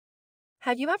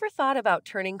Have you ever thought about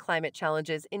turning climate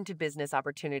challenges into business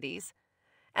opportunities?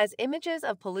 As images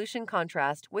of pollution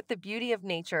contrast with the beauty of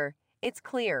nature, it's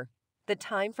clear the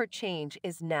time for change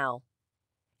is now.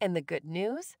 And the good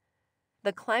news?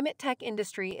 The climate tech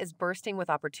industry is bursting with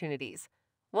opportunities.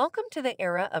 Welcome to the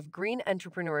era of green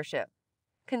entrepreneurship.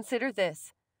 Consider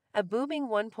this a booming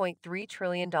 $1.3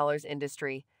 trillion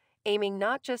industry, aiming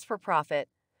not just for profit,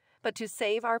 but to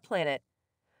save our planet.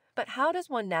 But how does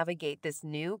one navigate this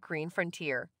new green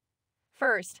frontier?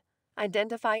 First,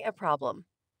 identify a problem: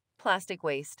 plastic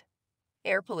waste,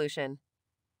 air pollution,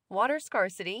 water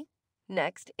scarcity.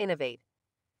 Next, innovate.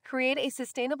 Create a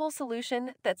sustainable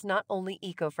solution that's not only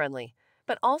eco-friendly,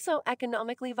 but also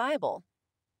economically viable.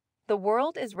 The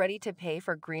world is ready to pay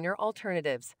for greener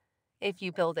alternatives. If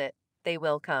you build it, they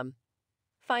will come.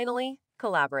 Finally,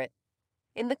 collaborate.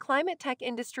 In the climate tech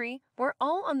industry, we're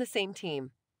all on the same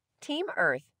team. Team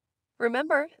Earth.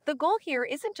 Remember, the goal here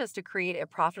isn't just to create a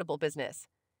profitable business.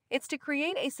 It's to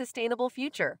create a sustainable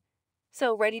future.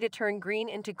 So, ready to turn green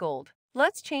into gold?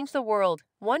 Let's change the world,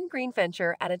 one green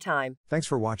venture at a time. Thanks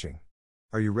for watching.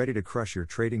 Are you ready to crush your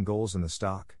trading goals in the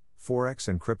stock, forex,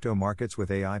 and crypto markets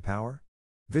with AI power?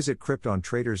 Visit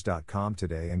kryptontraders.com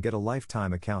today and get a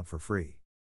lifetime account for free.